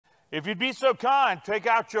If you'd be so kind, take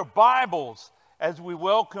out your Bibles as we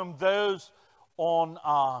welcome those on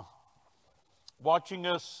watching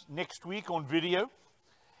us next week on video.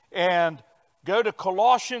 And go to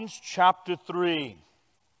Colossians chapter 3.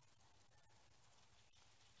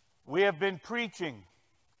 We have been preaching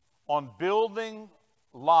on building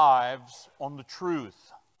lives on the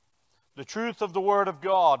truth. The truth of the Word of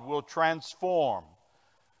God will transform.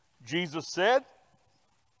 Jesus said,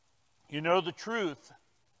 "You know the truth,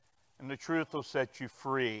 and the truth will set you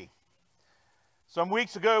free." Some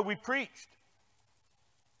weeks ago we preached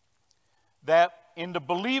that in the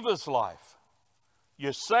believer's life,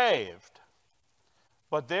 you're saved,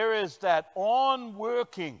 but there is that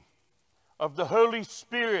on-working of the Holy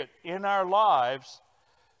Spirit in our lives,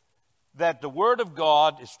 that the Word of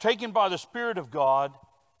God is taken by the Spirit of God,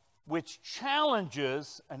 which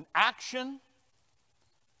challenges an action,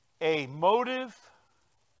 a motive,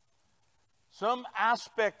 some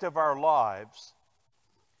aspect of our lives.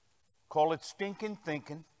 Call it stinking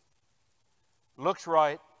thinking. Looks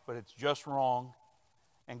right, but it's just wrong.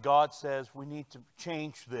 And God says we need to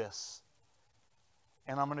change this.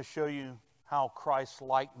 And I'm going to show you how Christ's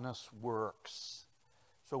likeness works.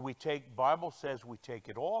 So Bible says we take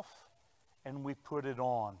it off and we put it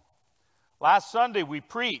on. Last Sunday we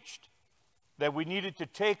preached that we needed to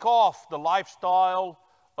take off the lifestyle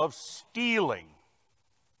of stealing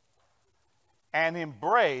and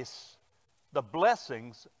embrace the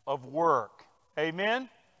blessings of work. Amen?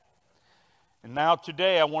 And now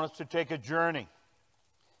today I want us to take a journey.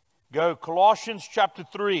 Go Colossians chapter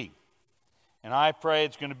 3. And I pray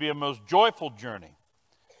it's going to be a most joyful journey.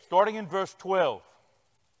 Starting in verse 12.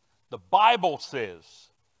 The Bible says,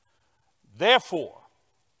 "Therefore,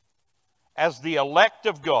 as the elect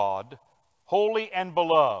of God, holy and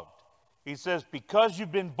beloved," he says, because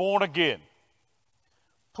you've been born again,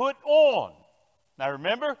 put on. Now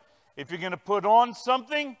remember, if you're going to put on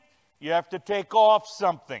something, you have to take off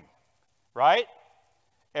something, right?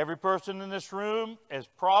 Every person in this room has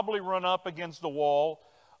probably run up against the wall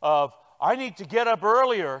of, I need to get up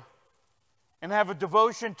earlier and have a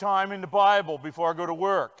devotion time in the Bible before I go to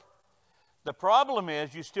work. The problem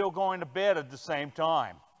is you're still going to bed at the same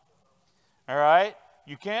time. All right?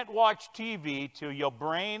 You can't watch TV till your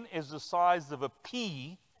brain is the size of a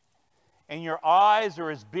pea and your eyes are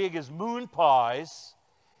as big as moon pies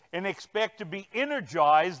and expect to be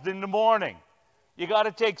energized in the morning. You got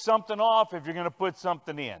to take something off if you're going to put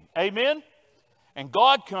something in. Amen? And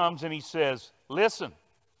God comes and he says, listen,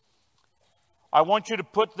 I want you to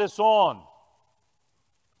put this on.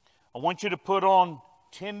 I want you to put on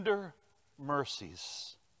tender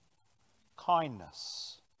mercies,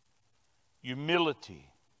 kindness, humility,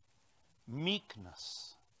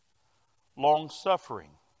 meekness,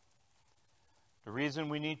 long-suffering. The reason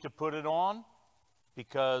we need to put it on,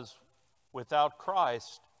 because without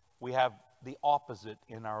Christ, we have the opposite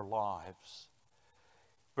in our lives.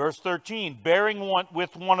 Verse 13, bearing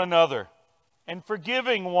with one another and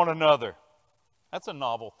forgiving one another. That's a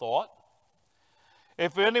novel thought.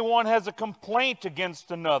 If anyone has a complaint against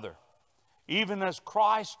another, even as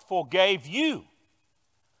Christ forgave you,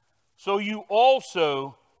 so you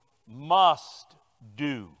also must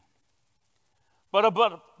do. But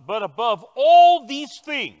above all these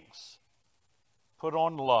things, put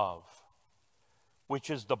on love, which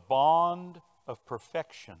is the bond of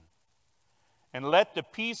perfection. And let the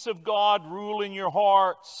peace of God rule in your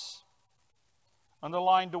hearts.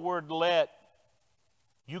 Underline the word let.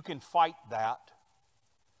 You can fight that.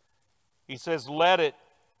 He says, let it,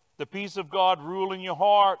 the peace of God rule in your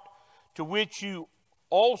heart, to which you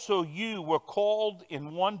were called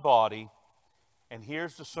in one body. And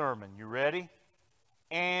here's the sermon. You ready?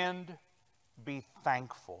 And be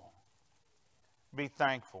thankful. Be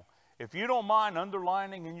thankful. If you don't mind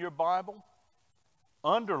underlining in your Bible,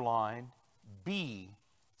 underline, be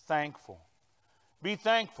thankful. Be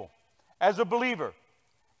thankful. As a believer,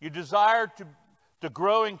 you desire to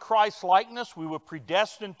grow in Christ's likeness. We were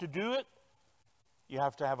predestined to do it. You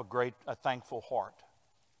have to have a thankful heart.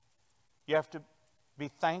 You have to be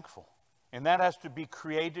thankful. And that has to be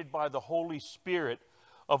created by the Holy Spirit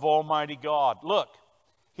of Almighty God. Look,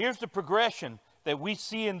 here's the progression that we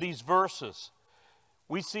see in these verses.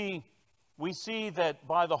 We see that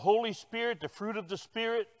by the Holy Spirit, the fruit of the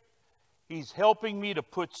Spirit, He's helping me to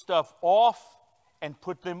put stuff off and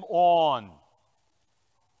put them on.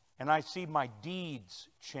 And I see my deeds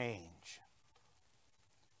change.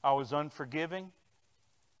 I was unforgiving.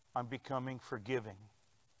 I'm becoming forgiving.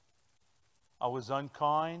 I was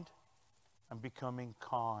unkind. I'm becoming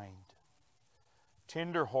kind.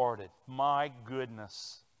 Tender-hearted. My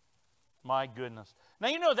goodness. My goodness. Now,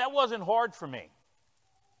 you know, that wasn't hard for me.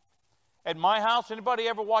 At my house, anybody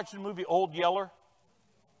ever watched the movie Old Yeller?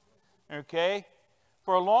 Okay.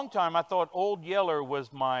 For a long time, I thought Old Yeller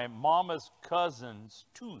was my mama's cousin's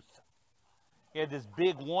tooth. He had this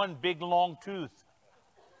big long tooth.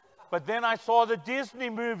 But then I saw the Disney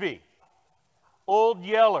movie, Old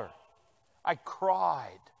Yeller. I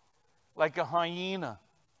cried like a hyena.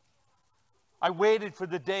 I waited for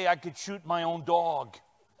the day I could shoot my own dog.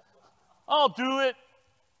 I'll do it.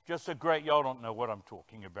 Just a great, y'all don't know what I'm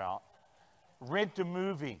talking about. Rent a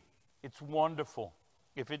movie. It's wonderful.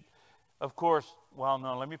 If it, of course, well,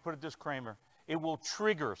 no, let me put a disclaimer. It will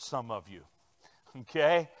trigger some of you,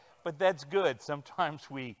 okay? But that's good. Sometimes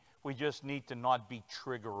we just need to not be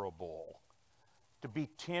triggerable, to be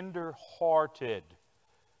tender-hearted.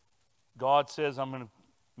 God says, I'm going to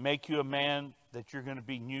make you a man that you're going to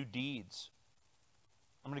be new deeds.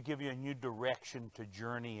 I'm going to give you a new direction to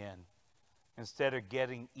journey in. Instead of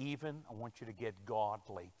getting even, I want you to get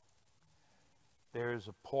godly. There's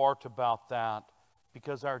a part about that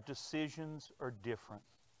because our decisions are different.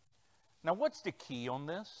 Now, what's the key on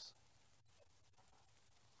this?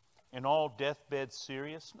 In all deathbed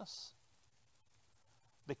seriousness,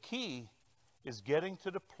 the key is getting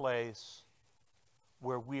to the place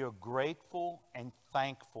where we are grateful and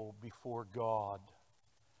thankful before God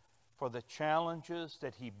for the challenges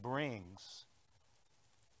that He brings,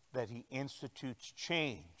 that He institutes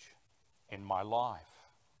change in my life.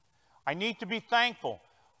 I need to be thankful.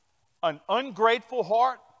 An ungrateful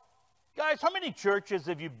heart. Guys, how many churches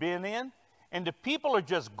have you been in and the people are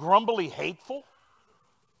just grumbly hateful?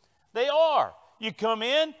 They are. You come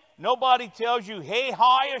in, nobody tells you, hey,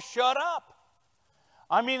 hi, or shut up.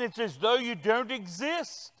 I mean, it's as though you don't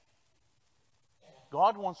exist.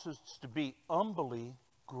 God wants us to be humbly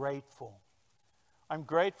grateful. I'm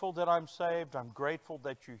grateful that I'm saved. I'm grateful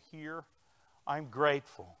that you're here. I'm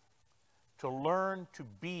grateful to learn to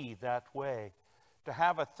be that way. To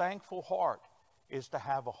have a thankful heart is to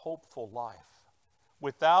have a hopeful life.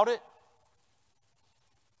 Without it,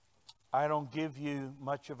 I don't give you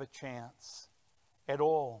much of a chance at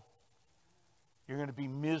all. You're going to be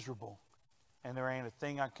miserable, and there ain't a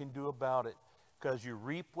thing I can do about it, because you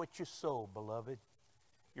reap what you sow, beloved.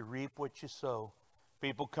 You reap what you sow.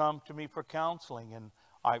 People come to me for counseling, and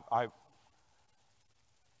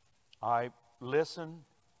I listen,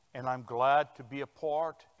 and I'm glad to be a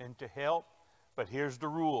part and to help. But here's the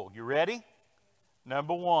rule. You ready?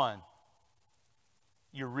 Number one,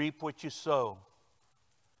 you reap what you sow.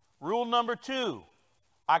 Rule number two,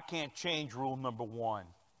 I can't change rule number one.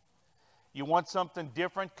 You want something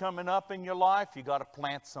different coming up in your life, you got to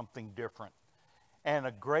plant something different. And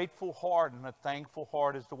a grateful heart and a thankful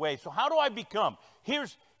heart is the way. So how do I become? Here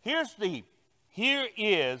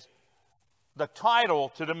is the title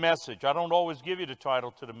to the message. I don't always give you the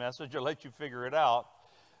title to the message. I let you figure it out.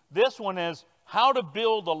 This one is How to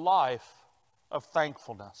Build a Life of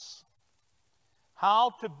Thankfulness.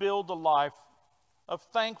 How to build a life of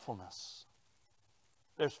thankfulness.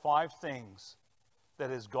 There's 5 things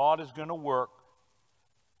that as God is going to work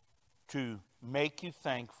to make you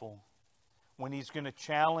thankful when He's going to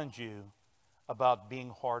challenge you about being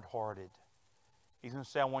hard-hearted. He's going to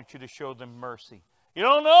say, I want you to show them mercy. You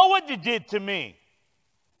don't know what you did to me.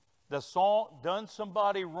 The song, Done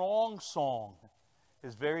Somebody Wrong song,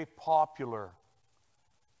 is very popular.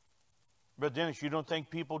 But Dennis, you don't think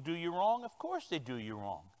people do you wrong? Of course they do you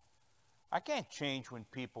wrong. I can't change when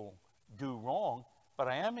people do wrong, but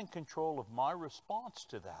I am in control of my response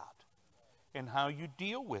to that and how you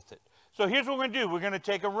deal with it. So here's what we're going to do. We're going to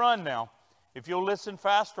take a run now. If you'll listen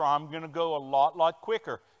faster, I'm going to go a lot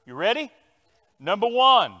quicker. You ready? Number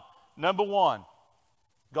one,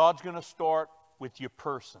 God's going to start with your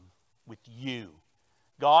person, with you.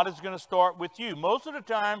 God is going to start with you. Most of the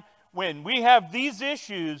time, when we have these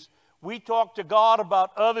issues, we talk to God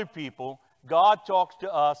about other people. God talks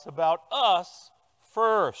to us about us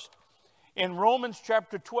first. In Romans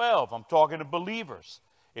chapter 12, I'm talking to believers.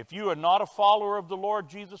 If you are not a follower of the Lord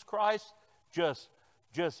Jesus Christ, just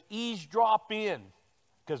eavesdrop in,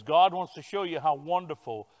 because God wants to show you how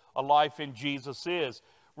wonderful a life in Jesus is.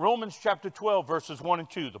 Romans chapter 12, verses 1 and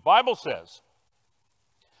 2. The Bible says,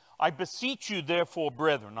 I beseech you, therefore,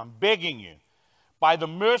 brethren, I'm begging you, by the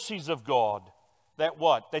mercies of God, that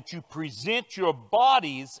what? That you present your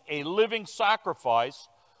bodies a living sacrifice,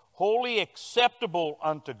 wholly acceptable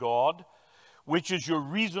unto God, which is your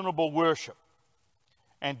reasonable worship.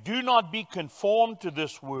 And do not be conformed to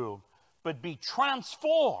this world, but be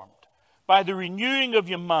transformed by the renewing of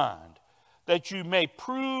your mind, that you may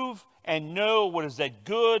prove and know what is that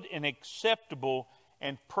good and acceptable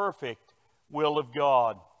and perfect will of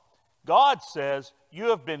God. God says you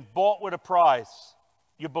have been bought with a price.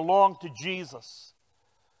 You belong to Jesus.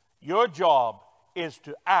 Your job is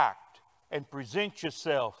to act and present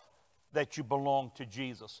yourself that you belong to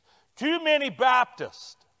Jesus. Too many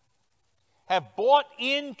Baptists have bought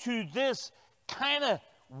into this kind of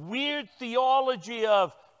weird theology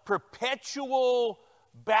of perpetual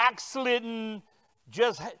backslidden,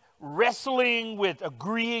 just wrestling with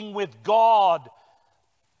agreeing with God.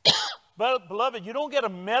 But beloved, you don't get a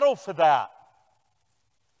medal for that.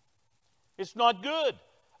 It's not good.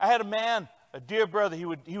 I had a man, a dear brother, he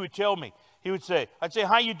would tell me, I'd say,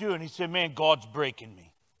 how you doing? He said, man, God's breaking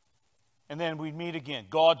me. And then we'd meet again.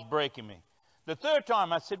 God's breaking me. The third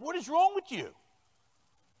time I said, what is wrong with you?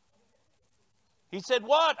 He said,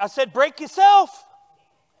 what? I said, break yourself.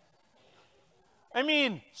 I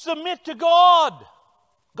mean, submit to God.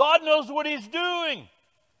 God knows what He's doing.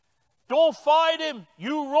 Don't fight Him.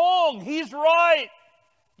 You're wrong. He's right.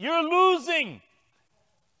 You're losing.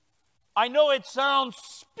 I know it sounds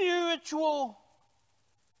spiritual,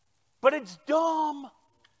 but it's dumb.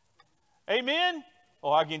 Amen?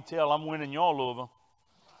 Oh, I can tell I'm winning y'all over.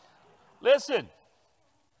 Listen,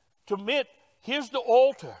 here's the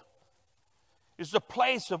altar. It's the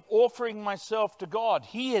place of offering myself to God.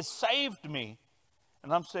 He has saved me.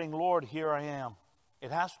 And I'm saying, Lord, here I am.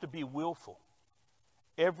 It has to be willful.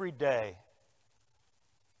 Every day,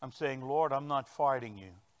 I'm saying, Lord, I'm not fighting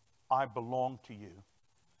you. I belong to you.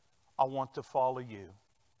 I want to follow you.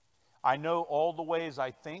 I know all the ways I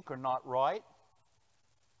think are not right.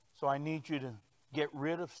 So I need you to get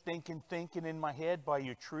rid of stinking thinking in my head by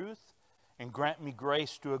your truth and grant me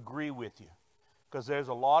grace to agree with you. Because there's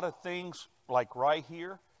a lot of things like right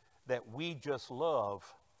here that we just love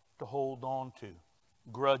to hold on to.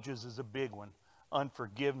 Grudges is a big one.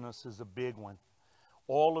 Unforgiveness is a big one.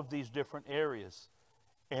 All of these different areas.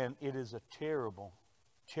 And it is a terrible,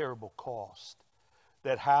 terrible cost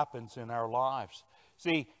that happens in our lives.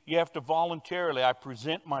 See, you have to voluntarily, I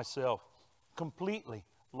present myself completely.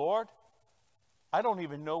 Lord, I don't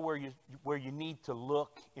even know where you need to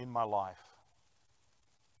look in my life.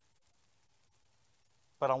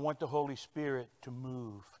 But I want the Holy Spirit to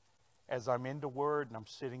move as I'm in the Word and I'm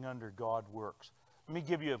sitting under God works. Let me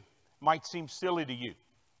give you, might seem silly to you.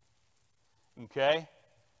 Okay?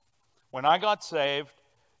 When I got saved,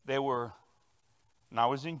 and I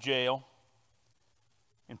was in jail,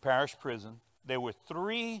 in parish prison, there were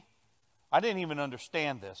 3, I didn't even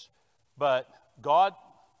understand this, but God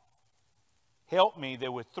helped me.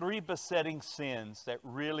 There were 3 besetting sins that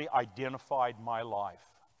really identified my life.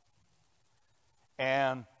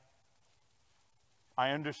 And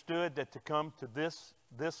I understood that to come to this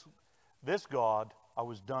God, I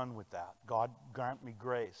was done with that. God grant me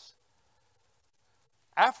grace.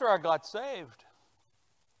 After I got saved,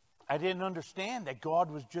 I didn't understand that God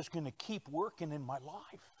was just going to keep working in my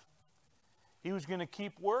life. He was going to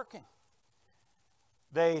keep working.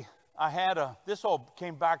 This all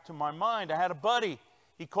came back to my mind. I had a buddy.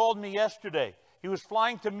 He called me yesterday. He was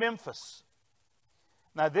flying to Memphis.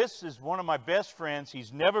 Now, this is one of my best friends.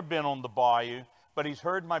 He's never been on the bayou, but he's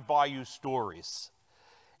heard my bayou stories.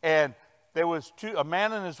 And there was a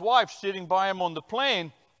man and his wife sitting by him on the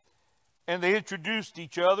plane, and they introduced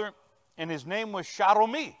each other, and his name was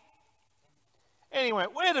Sharomi. And he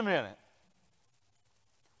went, wait a minute.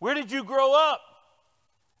 Where did you grow up?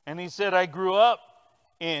 And he said, I grew up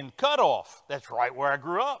in Cutoff. That's right where I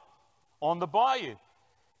grew up, on the bayou.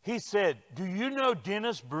 He said, do you know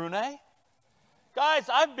Dennis Brunet? Guys,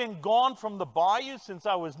 I've been gone from the bayou since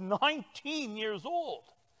I was 19 years old.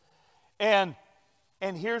 And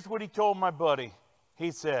here's what he told my buddy.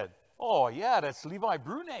 He said, oh, yeah, that's Levi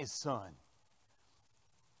Brunet's son.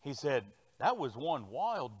 He said, that was one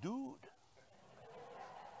wild dude.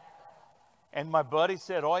 And my buddy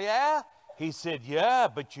said, oh, yeah? He said, yeah,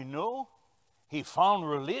 but you know, he found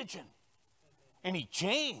religion. And he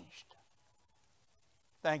changed.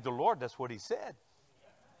 Thank the Lord, that's what he said.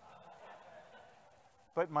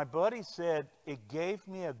 But my buddy said, it gave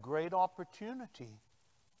me a great opportunity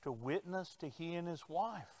to witness to he and his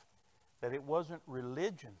wife that it wasn't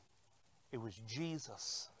religion, it was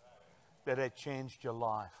Jesus that had changed your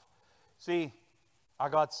life. See, I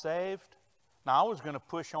got saved. Now, I was going to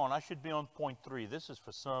push on. I should be on point 3. This is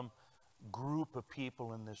for some group of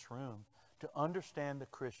people in this room to understand the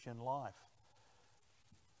Christian life.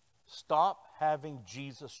 Stop having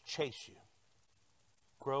Jesus chase you.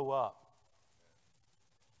 Grow up.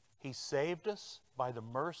 He saved us by the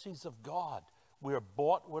mercies of God. We are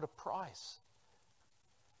bought with a price.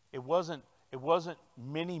 It wasn't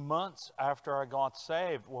many months after I got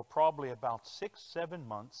saved, well, probably about 6, 7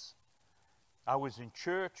 months. I was in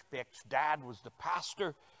church. Beck's dad was the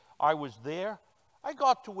pastor. I was there. I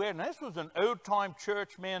got to where, now this was an old-time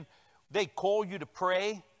church, man. They call you to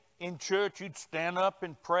pray in church. You'd stand up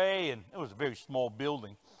and pray, and it was a very small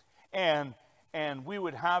building. And we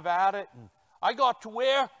would have at it. And I got to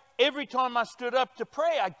where every time I stood up to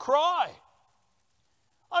pray, I'd cry.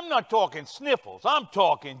 I'm not talking sniffles. I'm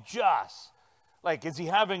talking just like, is he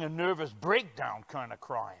having a nervous breakdown kind of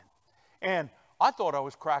crying? And I thought I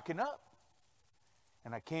was cracking up.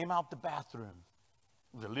 And I came out the bathroom.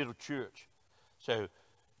 It was a little church. So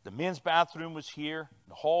the men's bathroom was here.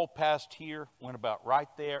 The hall passed here, went about right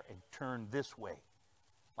there, and turned this way,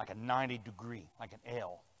 like a 90 degree, like an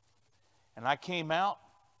L. And I came out,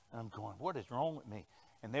 and I'm going, what is wrong with me?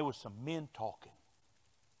 And there was some men talking.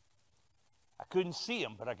 I couldn't see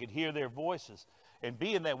them, but I could hear their voices. And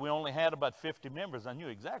being that we only had about 50 members, I knew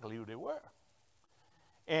exactly who they were.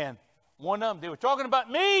 And one of them, they were talking about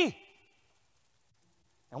me.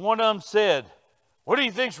 And one of them said, what do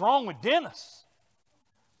you think's wrong with Dennis?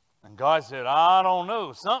 And God said, I don't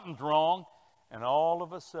know. Something's wrong. And all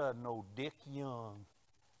of a sudden, old Dick Young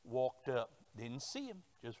walked up. Didn't see him,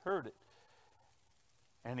 just heard it.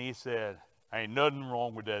 And he said, ain't nothing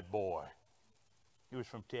wrong with that boy. He was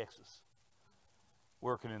from Texas,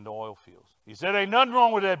 working in the oil fields. He said, ain't nothing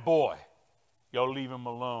wrong with that boy. Y'all leave him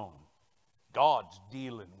alone. God's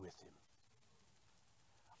dealing with him.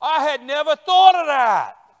 I had never thought of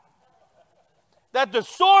that. That the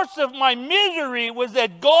source of my misery was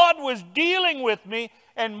that God was dealing with me,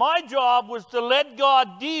 and my job was to let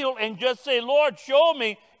God deal and just say, Lord, show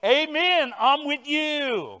me. Amen, I'm with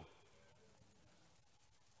you.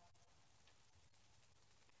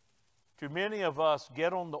 Too many of us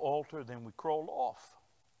get on the altar, then we crawl off.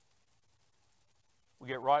 We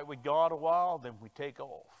get right with God a while, then we take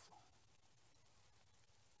off.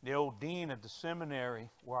 The old dean at the seminary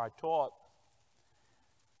where I taught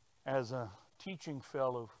as a teaching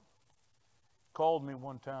fellow called me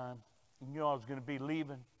one time. He knew I was going to be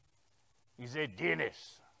leaving. He said,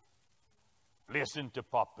 Dennis, listen to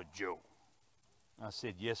Papa Joe. I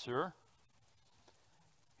said, yes, sir.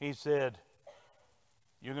 He said,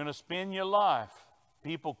 you're going to spend your life,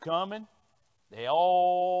 people coming, they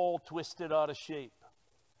all twisted out of shape.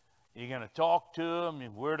 You're going to talk to them, the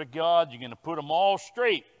Word of God, you're going to put them all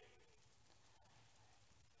straight.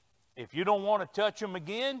 If you don't want to touch them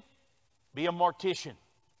again, be a mortician.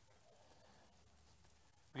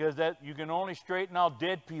 Because that you can only straighten out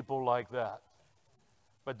dead people like that.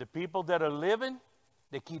 But the people that are living,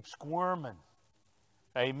 they keep squirming.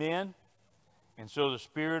 Amen? And so the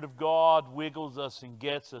Spirit of God wiggles us and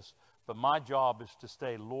gets us. But my job is to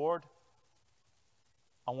say, Lord,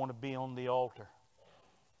 I want to be on the altar.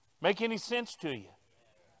 Make any sense to you?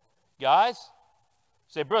 Guys?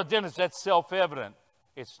 Say, Brother Dennis, that's self-evident.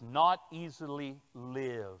 It's not easily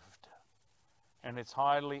lived. And it's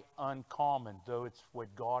highly uncommon, though it's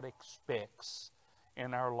what God expects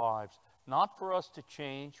in our lives. Not for us to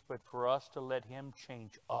change, but for us to let Him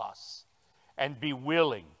change us. And be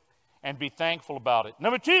willing. And be thankful about it.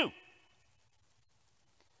 Number two.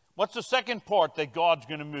 What's the second part that God's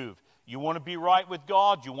going to move? You want to be right with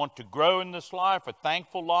God. You want to grow in this life, a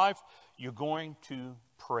thankful life. You're going to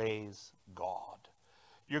praise God.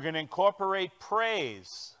 You're going to incorporate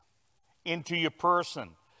praise into your person.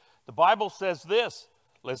 The Bible says this.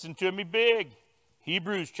 Listen to me big.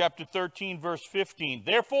 Hebrews chapter 13, verse 15.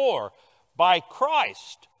 Therefore, by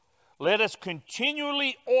Christ, let us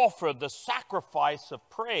continually offer the sacrifice of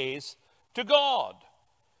praise to God.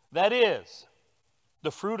 That is,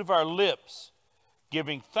 the fruit of our lips,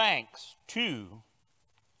 giving thanks to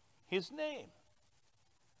His name.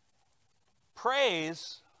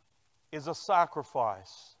 Praise is a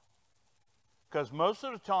sacrifice. Because most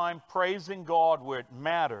of the time, praising God where it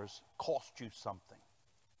matters costs you something.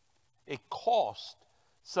 It costs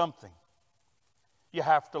something. You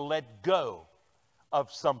have to let go of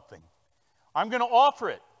something. I'm going to offer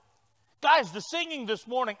it. Guys, the singing this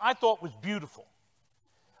morning I thought was beautiful.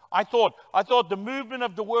 I thought the movement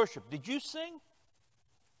of the worship. Did you sing?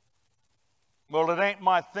 Well, it ain't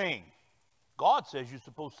my thing. God says you're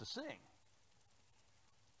supposed to sing.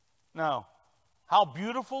 Now, how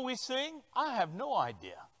beautiful we sing, I have no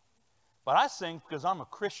idea. But I sing because I'm a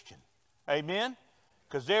Christian. Amen?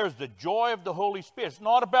 Because there's the joy of the Holy Spirit. It's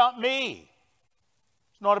not about me.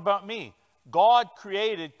 It's not about me. God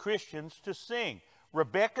created Christians to sing.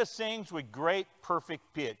 Rebecca sings with great,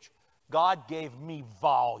 perfect pitch. God gave me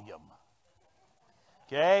volume.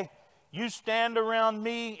 Okay? You stand around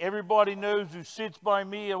me. Everybody knows who sits by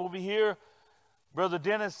me over here. Brother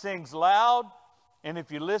Dennis sings loud. And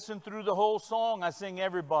if you listen through the whole song, I sing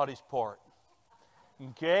everybody's part.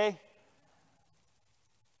 Okay?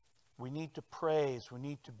 We need to praise. We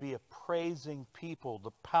need to be a praising people.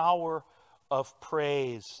 The power of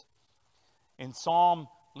praise. In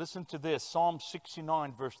listen to this, Psalm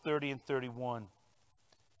 69, verse 30 and 31.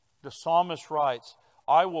 The psalmist writes,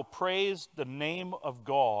 I will praise the name of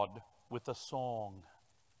God with a song,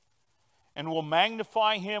 and will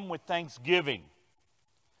magnify him with thanksgiving.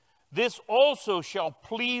 This also shall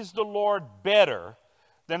please the Lord better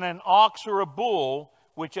than an ox or a bull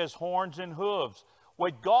which has horns and hooves.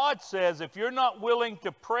 What God says, if you're not willing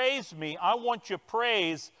to praise me, I want your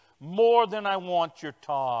praise more than I want your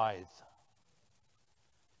tithe.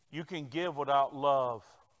 You can give without love.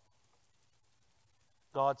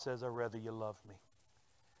 God says, I'd rather you love me.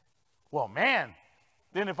 Well, man,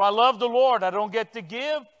 then if I love the Lord, I don't get to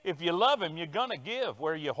give? If you love him, you're going to give.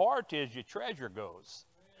 Where your heart is, your treasure goes.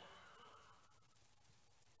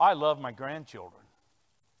 I love my grandchildren.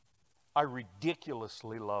 I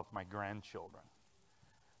ridiculously love my grandchildren.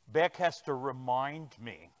 Beck has to remind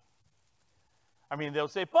me. I mean, they'll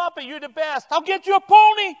say, Papa, you're the best. I'll get you a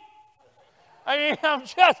pony. I mean, I'm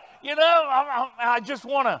just, you know, I just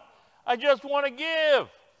want to give.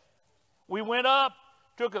 We went up,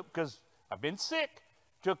 because I've been sick,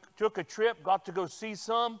 took a trip, got to go see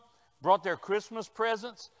some, brought their Christmas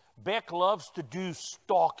presents. Beck loves to do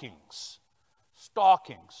stockings.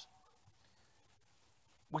 Stockings.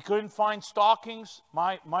 We couldn't find stockings.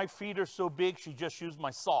 My feet are so big, she just used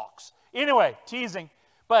my socks. Anyway, teasing.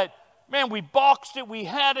 But, man, we boxed it. We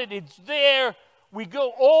had it. It's there. We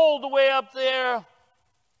go all the way up there.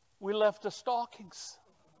 We left the stockings.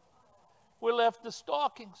 We left the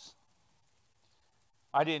stockings.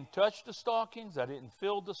 I didn't touch the stockings. I didn't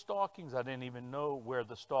fill the stockings. I didn't even know where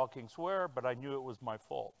the stockings were, but I knew it was my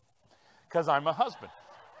fault because I'm a husband.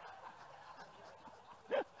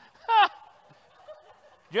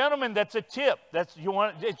 Gentlemen, that's a tip.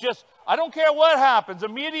 I don't care what happens. A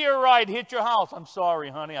meteorite hit your house. I'm sorry,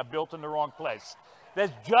 honey, I built in the wrong place.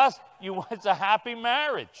 It's a happy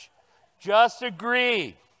marriage. Just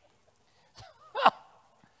agree.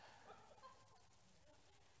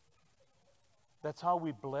 That's how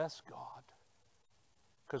we bless God.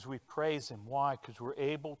 Because we praise him. Why? Because we're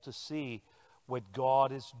able to see what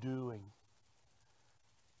God is doing.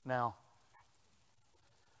 Now,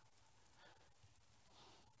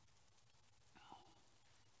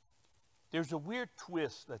 there's a weird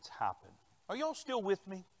twist that's happened. Are y'all still with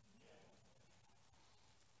me?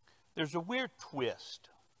 There's a weird twist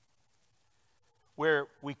where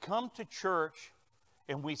we come to church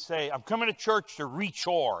and we say, I'm coming to church to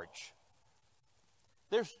recharge.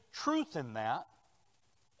 There's truth in that,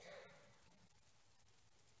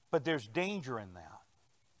 but there's danger in that.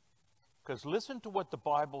 Because listen to what the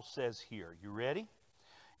Bible says here. You ready?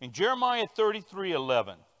 In Jeremiah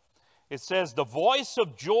 33:11. It says, the voice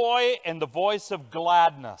of joy and the voice of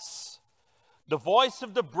gladness. The voice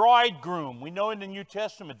of the bridegroom. We know in the New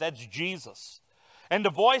Testament that's Jesus. And the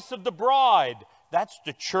voice of the bride, that's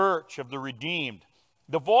the church of the redeemed.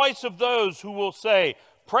 The voice of those who will say,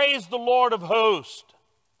 praise the Lord of hosts.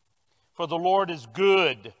 For the Lord is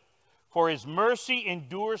good, for his mercy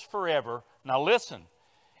endures forever. Now listen.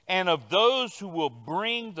 And of those who will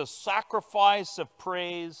bring the sacrifice of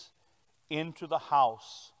praise into the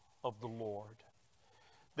house of the Lord.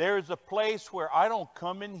 There is a place where I don't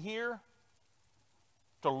come in here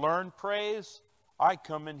to learn praise. I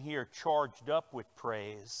come in here charged up with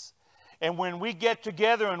praise. And when we get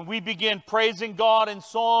together and we begin praising God in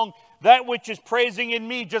song, that which is praising in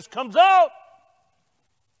me just comes out.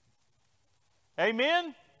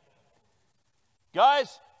 Amen?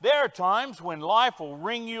 Guys, there are times when life will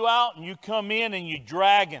wring you out and you come in and you're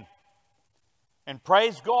dragging. And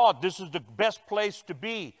praise God, this is the best place to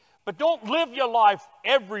be. But don't live your life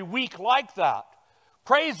every week like that.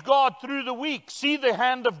 Praise God through the week. See the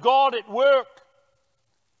hand of God at work.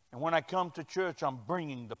 And when I come to church, I'm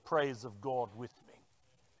bringing the praise of God with me.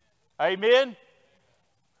 Amen?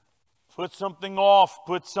 Put something off.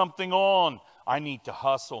 Put something on. I need to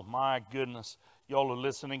hustle. My goodness. Y'all are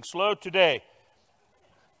listening slow today.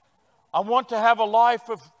 I want to have a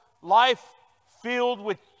life filled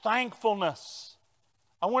with thankfulness.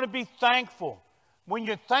 I want to be thankful. When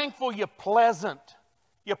you're thankful, you're pleasant.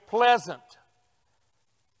 You're pleasant.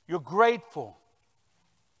 You're grateful.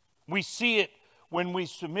 We see it when we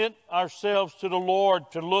submit ourselves to the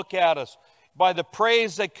Lord to look at us by the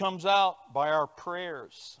praise that comes out by our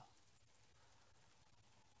prayers.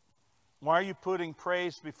 Why are you putting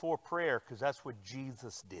praise before prayer? Because that's what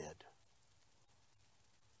Jesus did.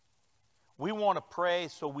 We want to pray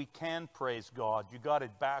so we can praise God. You got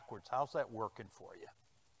it backwards. How's that working for you?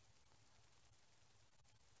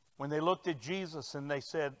 When they looked at Jesus and they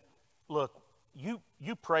said, look,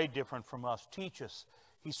 you pray different from us. Teach us.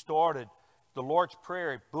 He started the Lord's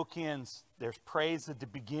Prayer. It bookends. There's praise at the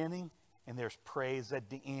beginning and there's praise at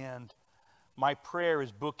the end. My prayer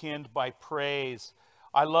is bookended by praise.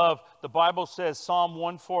 I love, the Bible says, Psalm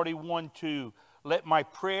 141:2, let my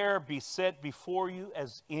prayer be set before you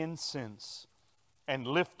as incense, and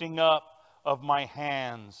lifting up of my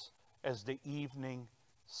hands as the evening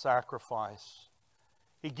sacrifice.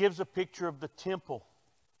 He gives a picture of the temple.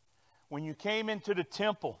 When you came into the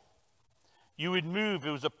temple, you would move.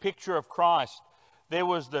 It was a picture of Christ. There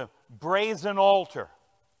was the brazen altar.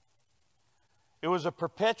 It was a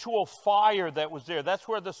perpetual fire that was there. That's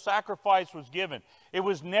where the sacrifice was given. It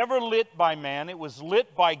was never lit by man. It was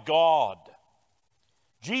lit by God.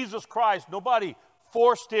 Jesus Christ, nobody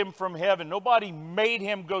forced him from heaven. Nobody made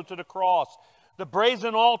him go to the cross. The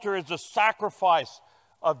brazen altar is the sacrifice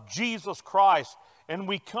of Jesus Christ. And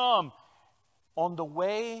we come on the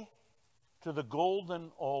way to the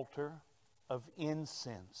golden altar of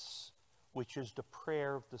incense, which is the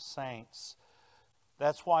prayer of the saints.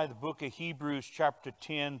 That's why the book of Hebrews chapter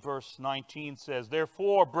 10 verse 19 says,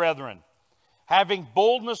 therefore, brethren, having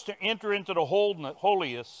boldness to enter into the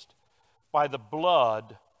holiest by the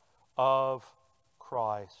blood of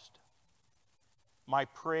Christ. My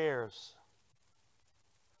prayers,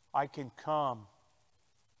 I can come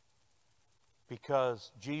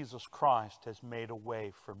because Jesus Christ has made a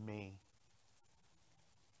way for me.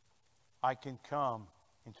 I can come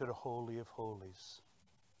into the Holy of Holies.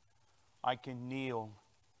 I can kneel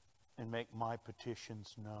and make my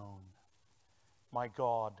petitions known. My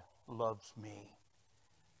God loves me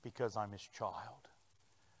because I'm his child.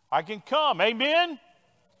 I can come, amen?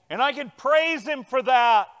 And I can praise him for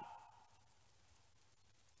that.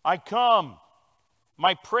 I come.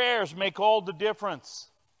 My prayers make all the difference.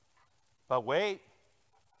 But wait,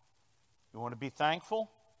 you want to be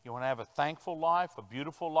thankful? You want to have a thankful life, a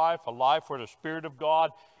beautiful life, a life where the Spirit of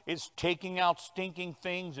God is taking out stinking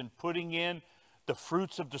things and putting in the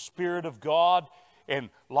fruits of the Spirit of God, and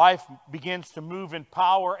life begins to move in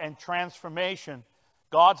power and transformation.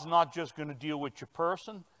 God's not just going to deal with your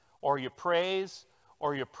person or your praise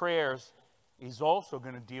or your prayers. He's also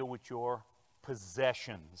going to deal with your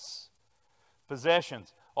possessions.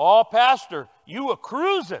 Possessions. Oh, Pastor, you were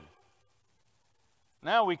cruising.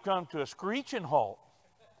 Now we come to a screeching halt.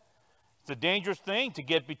 It's a dangerous thing to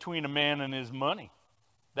get between a man and his money.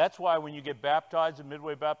 That's why when you get baptized in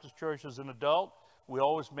Midway Baptist Church as an adult, we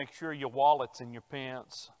always make sure your wallet's in your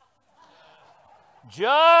pants.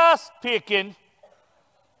 Just picking.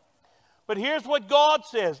 But here's what God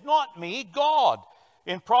says, not me, God.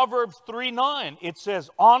 In Proverbs 3:9, it says,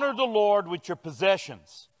 honor the Lord with your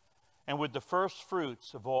possessions and with the first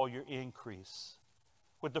fruits of all your increase.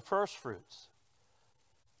 With the first fruits.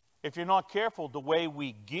 If you're not careful, the way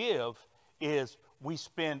we give is we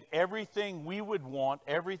spend everything we would want,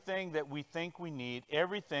 everything that we think we need,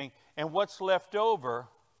 everything, and what's left over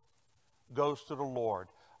goes to the Lord.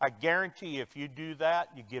 I guarantee you, if you do that,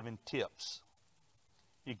 you're giving tips.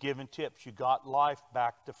 You're giving tips. You got life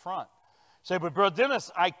back to front. Say, but Brother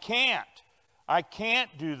Dennis, I can't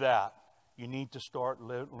do that. You need to start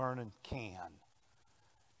learning can.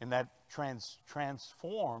 And that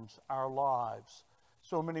transforms our lives.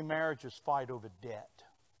 So many marriages fight over debt.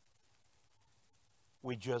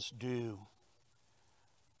 We just do.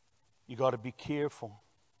 You got to be careful.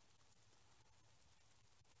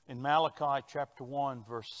 In Malachi chapter 1,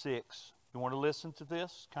 verse 6, you want to listen to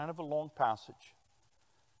this? Kind of a long passage.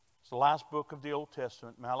 It's the last book of the Old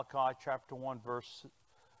Testament, Malachi chapter 1, verse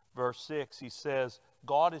 6. He says,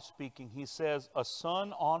 God is speaking. He says, a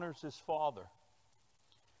son honors his father,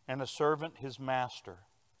 and a servant his master.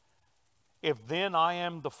 If then I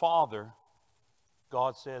am the father,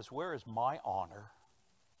 God says, where is my honor?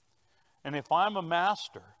 And if I'm a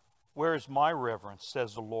master, where is my reverence,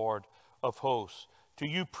 says the Lord of hosts? To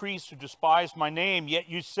you priests who despise my name, yet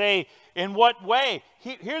you say, in what way?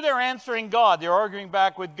 Here they're answering God. They're arguing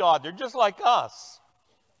back with God. They're just like us.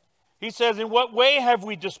 He says, in what way have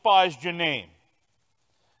we despised your name?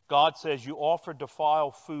 God says, you offer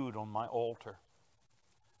defiled food on my altar.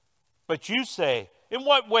 But you say, in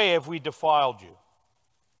what way have we defiled you?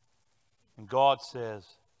 And God says,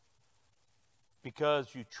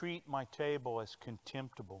 because you treat my table as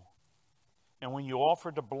contemptible. And when you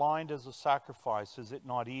offer the blind as a sacrifice, is it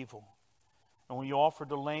not evil? And when you offer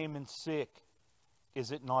the lame and sick,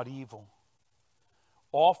 is it not evil?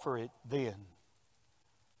 Offer it then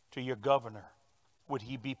to your governor. Would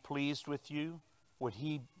he be pleased with you? Would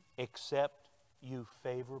he accept you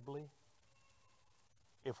favorably?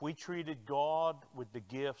 If we treated God with the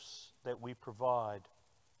gifts that we provide,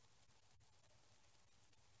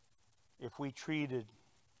 if we treated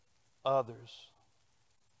others,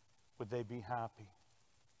 would they be happy?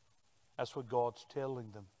 That's what God's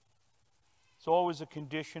telling them. It's always a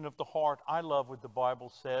condition of the heart. I love what the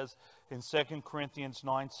Bible says in 2 Corinthians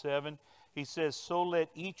 9:7. He says, so let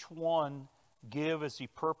each one give as he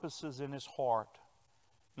purposes in his heart,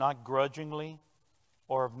 not grudgingly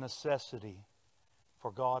or of necessity,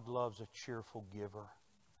 for God loves a cheerful giver.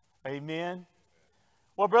 Amen?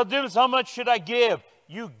 Well, Brother Dennis, how much should I give?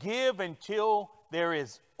 You give until there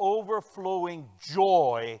is overflowing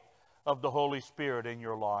joy of the Holy Spirit in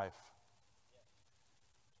your life.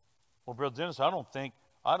 Well, Brother Dennis, I don't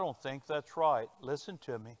think that's right. Listen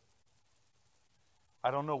to me. I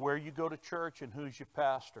don't know where you go to church and who's your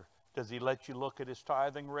pastor. Does he let you look at his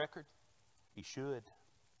tithing record? He should.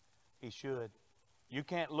 He should. You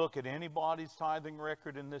can't look at anybody's tithing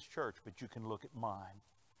record in this church, but you can look at mine.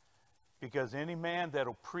 Because any man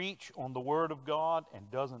that'll preach on the Word of God and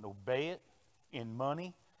doesn't obey it in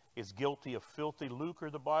money is guilty of filthy lucre,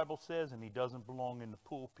 the Bible says, and he doesn't belong in the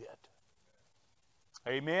pulpit.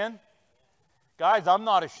 Amen? Guys, I'm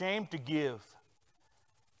not ashamed to give.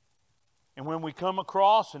 And when we come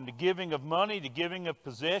across in the giving of money, the giving of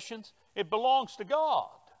possessions, it belongs to God.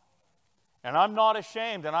 And I'm not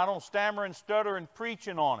ashamed, and I don't stammer and stutter in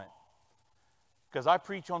preaching on it. Because I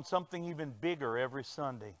preach on something even bigger every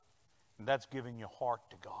Sunday. And that's giving your heart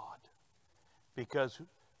to God.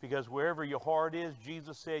 Because wherever your heart is,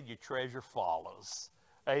 Jesus said, your treasure follows.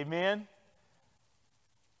 Amen?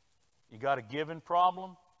 You got a giving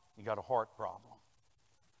problem, you got a heart problem.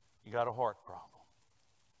 You got a heart problem.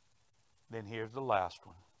 Then here's the last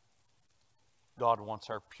one. God wants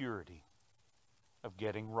our purity of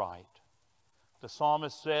getting right. The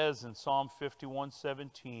psalmist says in Psalm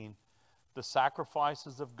 51:17, the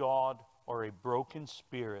sacrifices of God are a broken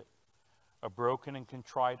spirit, a broken and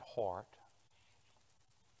contrite heart.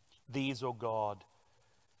 These, O God,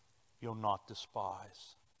 you'll not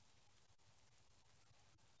despise.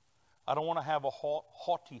 I don't want to have a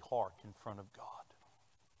haughty heart in front of God.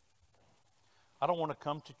 I don't want to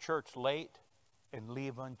come to church late and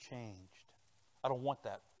leave unchanged. I don't want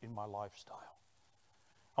that in my lifestyle.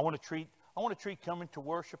 I want to treat coming to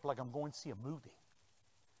worship like I'm going to see a movie.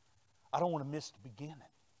 I don't want to miss the beginning.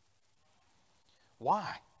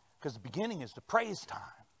 Why? Because the beginning is the praise time.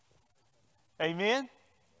 Amen?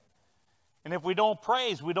 And if we don't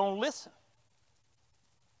praise, we don't listen.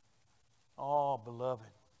 Oh, beloved,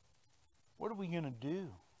 what are we going to do?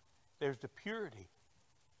 There's the purity.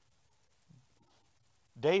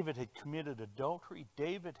 David had committed adultery.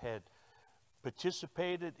 David had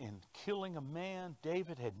participated in killing a man.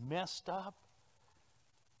 David had messed up.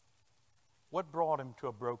 What brought him to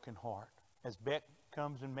a broken heart? As Beck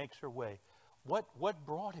comes and makes her way, what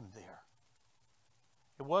brought him there?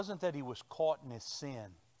 It wasn't that he was caught in his sin.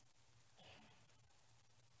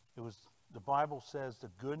 It was, the Bible says,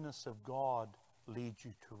 the goodness of God leads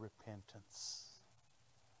you to repentance.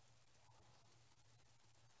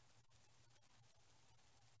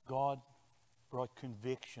 God brought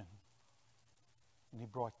conviction, and He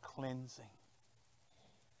brought cleansing,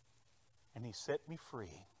 and He set me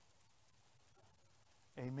free.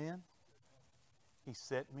 Amen? He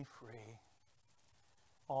set me free.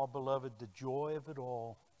 Oh, beloved, the joy of it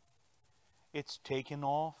all, it's taking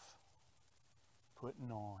off,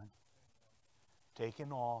 putting on.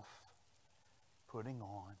 Taking off, putting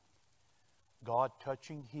on. God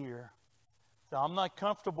touching here. So I'm not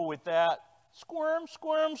comfortable with that. Squirm,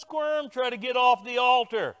 squirm, squirm, try to get off the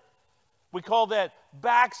altar. We call that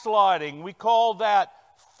backsliding. We call that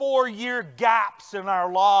 4-year gaps in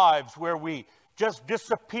our lives where we just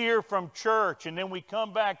disappear from church and then we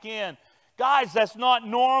come back in. Guys, that's not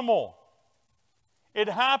normal. It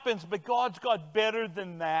happens, but God's got better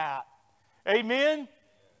than that. Amen?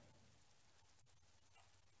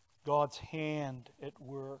 God's hand at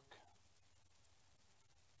work.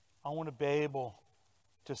 I want to be able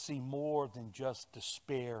to see more than just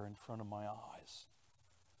despair in front of my eyes.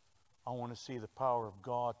 I want to see the power of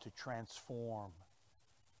God to transform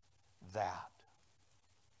that.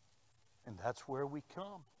 And that's where we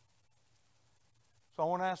come. So I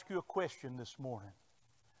want to ask you a question this morning.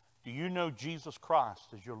 Do you know Jesus Christ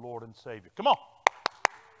as your Lord and Savior? Come on.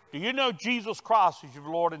 Do you know Jesus Christ as your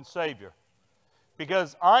Lord and Savior?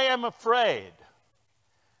 Because I am afraid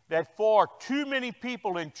that for too many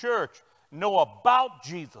people in church know about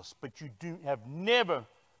Jesus, but you have never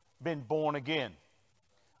been born again.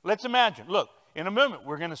 Let's imagine. Look, in a moment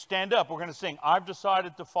we're going to stand up. We're going to sing, I've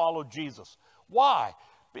decided to follow Jesus. Why?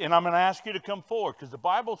 And I'm going to ask you to come forward because the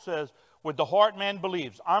Bible says, with the heart man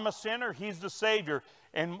believes. I'm a sinner, He's the Savior.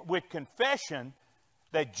 And with confession,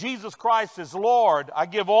 that Jesus Christ is Lord, I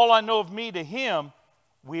give all I know of me to Him,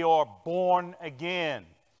 we are born again.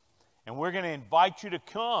 And we're going to invite you to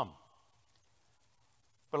come.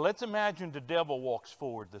 But let's imagine the devil walks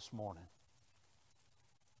forward this morning.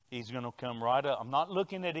 He's going to come right up. I'm not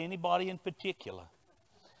looking at anybody in particular.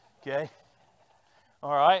 Okay?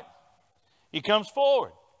 All right? He comes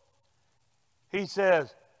forward. He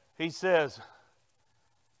says,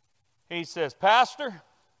 Pastor,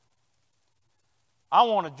 I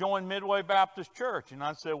want to join Midway Baptist Church. And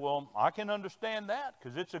I said, well, I can understand that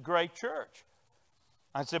because it's a great church.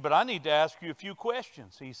 I said, but I need to ask you a few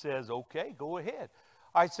questions. He says, okay, go ahead.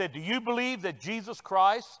 I said, do you believe that Jesus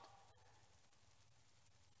Christ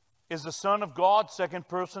is the Son of God, second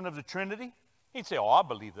person of the Trinity? He'd say, oh, I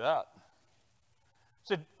believe that. I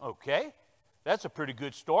said, okay, that's a pretty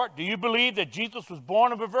good start. Do you believe that Jesus was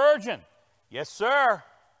born of a virgin? Yes, sir.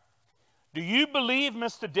 Do you believe,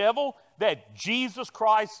 Mr. Devil, that Jesus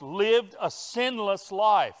Christ lived a sinless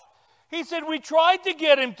life? He said, we tried to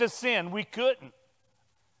get him to sin. We couldn't.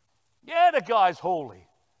 Yeah, the guy's holy.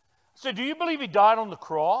 I said, do you believe he died on the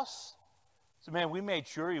cross? I said, man, we made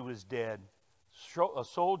sure he was dead. A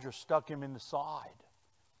soldier stuck him in the side.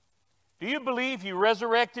 Do you believe he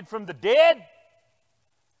resurrected from the dead?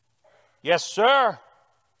 Yes, sir.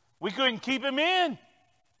 We couldn't keep him in.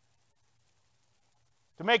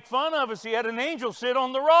 To make fun of us, he had an angel sit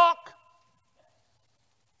on the rock.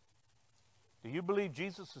 Do you believe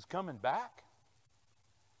Jesus is coming back?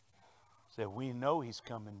 I said, we know he's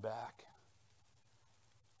coming back.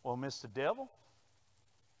 Well, Mr. Devil,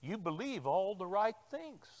 you believe all the right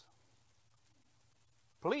things.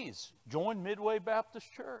 Please join Midway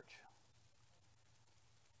Baptist Church.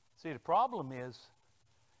 See, the problem is,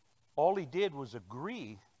 all he did was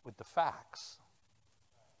agree with the facts.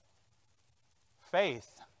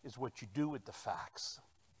 Faith is what you do with the facts.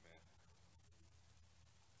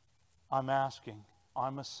 I'm asking,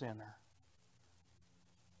 I'm a sinner,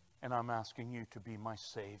 and I'm asking you to be my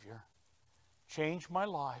Savior. Change my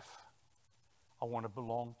life. I want to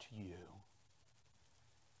belong to you.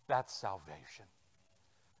 That's salvation.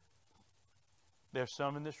 There's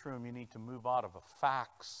some in this room, you need to move out of a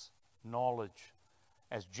facts knowledge,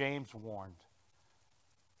 as James warned.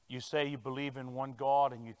 You say you believe in one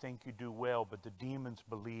God and you think you do well, but the demons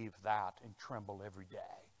believe that and tremble every day.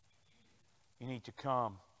 You need to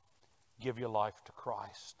come, give your life to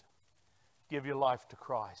Christ. Give your life to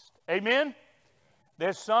Christ. Amen?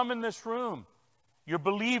 There's some in this room. You're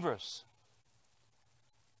believers.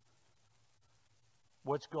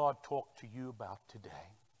 What's God talked to you about today?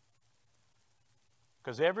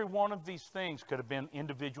 Because every one of these things could have been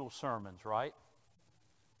individual sermons, right?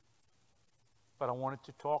 But I wanted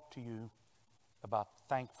to talk to you about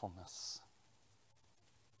thankfulness.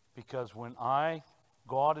 Because when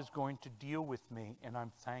God is going to deal with me, and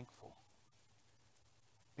I'm thankful.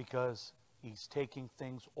 Because He's taking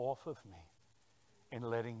things off of me and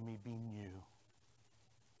letting me be new.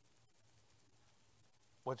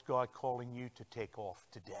 What's God calling you to take off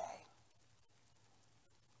today?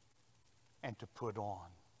 And to put on.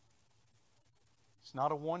 It's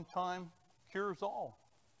not a one-time cures all.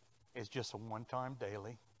 It's just a one-time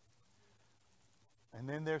daily. And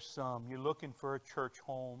then there's some, you're looking for a church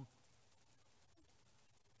home.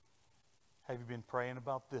 Have you been praying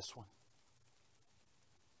about this one?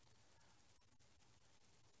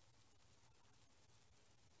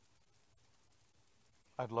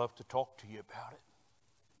 I'd love to talk to you about it.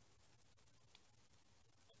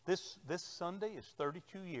 This Sunday is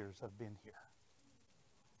 32 years I've been here.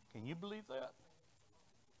 Can you believe that?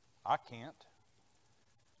 I can't.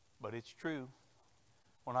 But it's true.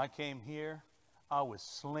 When I came here, I was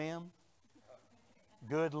slim,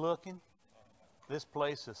 good looking. This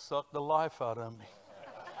place has sucked the life out of me.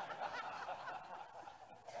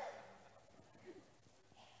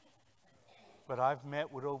 But I've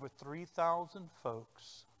met with over 3,000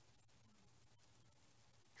 folks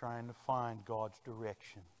trying to find God's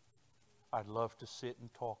direction. I'd love to sit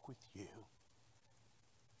and talk with you.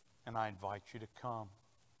 And I invite you to come.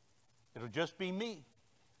 It'll just be me.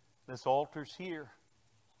 This altar's here.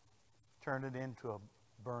 Turn it into a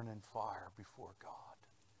burning fire before God.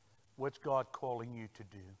 What's God calling you to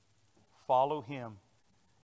do? Follow Him